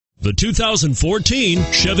The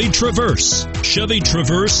 2014 Chevy Traverse. Chevy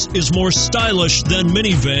Traverse is more stylish than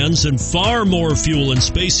minivans and far more fuel and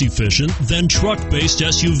space efficient than truck-based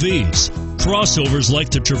SUVs. Crossovers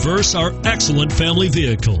like the Traverse are excellent family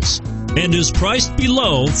vehicles and is priced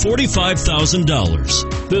below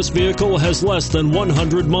 $45,000. This vehicle has less than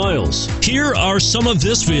 100 miles. Here are some of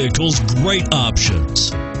this vehicle's great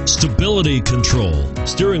options: stability control,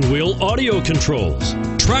 steering wheel audio controls,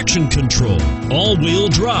 traction control, all-wheel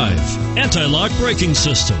drive, anti-lock braking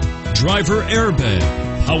system, driver airbag,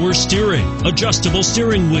 power steering, adjustable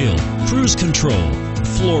steering wheel, cruise control,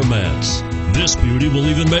 floor mats. This beauty will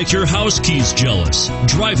even make your house keys jealous.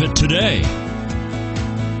 Drive it today.